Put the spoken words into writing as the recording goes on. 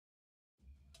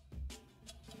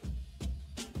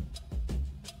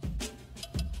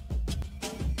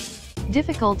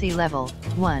Difficulty Level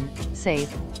 1. Safe,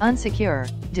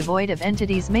 unsecure, devoid of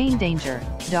entities. Main danger,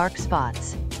 dark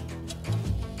spots.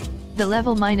 The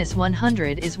level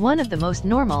 -100 is one of the most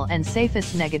normal and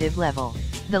safest negative level.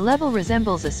 The level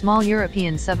resembles a small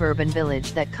European suburban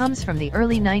village that comes from the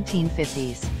early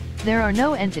 1950s. There are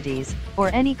no entities, or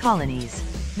any colonies.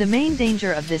 The main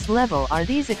danger of this level are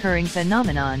these occurring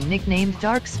phenomenon nicknamed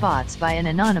dark spots by an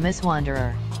anonymous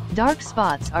wanderer. Dark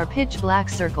spots are pitch-black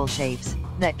circle shapes,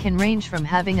 that can range from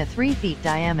having a 3 feet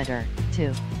diameter,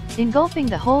 to engulfing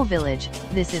the whole village.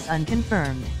 This is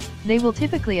unconfirmed. They will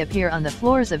typically appear on the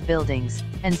floors of buildings,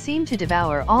 and seem to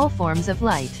devour all forms of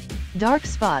light. Dark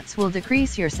spots will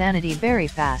decrease your sanity very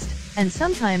fast, and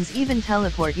sometimes even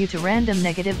teleport you to random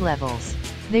negative levels.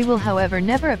 They will however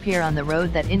never appear on the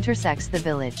road that intersects the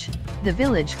village. The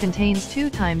village contains 2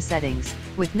 time settings,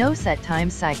 with no set time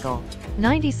cycle.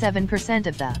 97%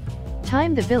 of the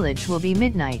time the village will be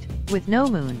midnight, with no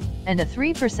moon, and a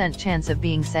 3% chance of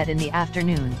being set in the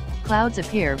afternoon. Clouds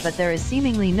appear but there is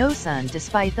seemingly no sun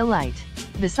despite the light.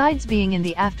 Besides being in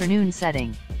the afternoon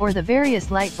setting, or the various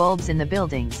light bulbs in the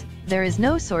buildings, there is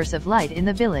no source of light in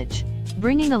the village.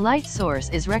 Bringing a light source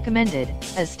is recommended,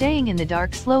 as staying in the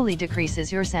dark slowly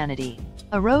decreases your sanity.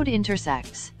 A road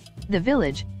intersects the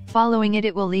village. Following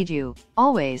it will lead you,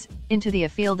 always, into a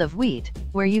field of wheat,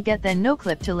 where you get then no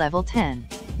clip to level 10.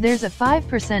 There's a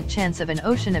 5% chance of an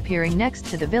ocean appearing next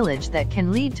to the village that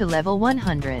can lead to level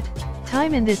 100.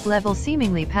 Time in this level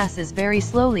seemingly passes very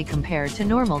slowly compared to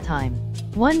normal time.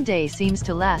 One day seems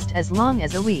to last as long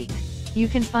as a week. You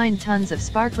can find tons of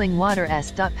sparkling water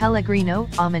Pellegrino,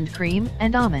 almond cream,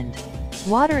 and almond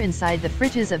water inside the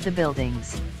fridges of the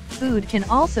buildings. Food can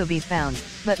also be found,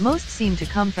 but most seem to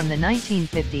come from the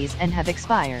 1950s and have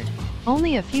expired.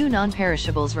 Only a few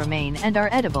non-perishables remain and are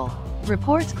edible.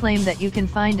 Reports claim that you can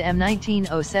find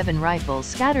M1907 rifles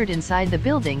scattered inside the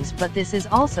buildings, but this is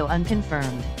also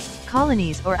unconfirmed.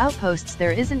 Colonies or outposts.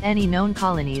 There isn't any known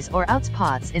colonies or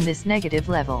outspots in this negative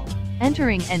level.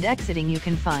 Entering and exiting you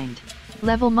can find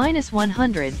level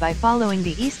 -100 by following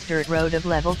the east dirt road of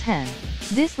level 10.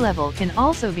 This level can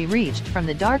also be reached from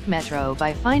the dark metro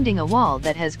by finding a wall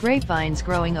that has grapevines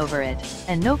growing over it,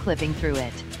 and no clipping through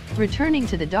it. Returning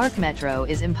to the dark metro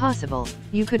is impossible.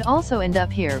 You could also end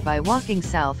up here by walking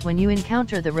south when you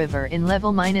encounter the river in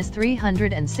level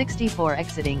 -364.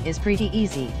 Exiting is pretty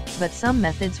easy, but some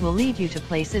methods will lead you to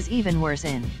places even worse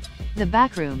in the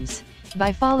backrooms.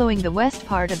 By following the west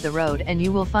part of the road and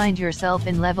you will find yourself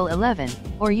in level 11,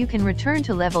 or you can return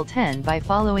to level 10 by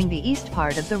following the east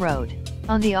part of the road.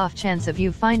 On the off chance of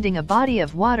you finding a body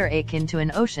of water akin to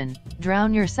an ocean,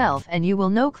 drown yourself and you will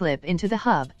no clip into the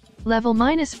hub. Level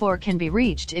 -4 can be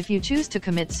reached if you choose to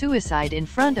commit suicide in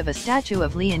front of a statue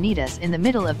of Leonidas in the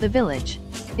middle of the village.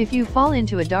 If you fall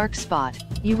into a dark spot,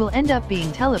 you will end up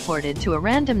being teleported to a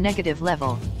random negative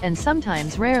level, and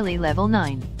sometimes rarely level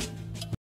 9.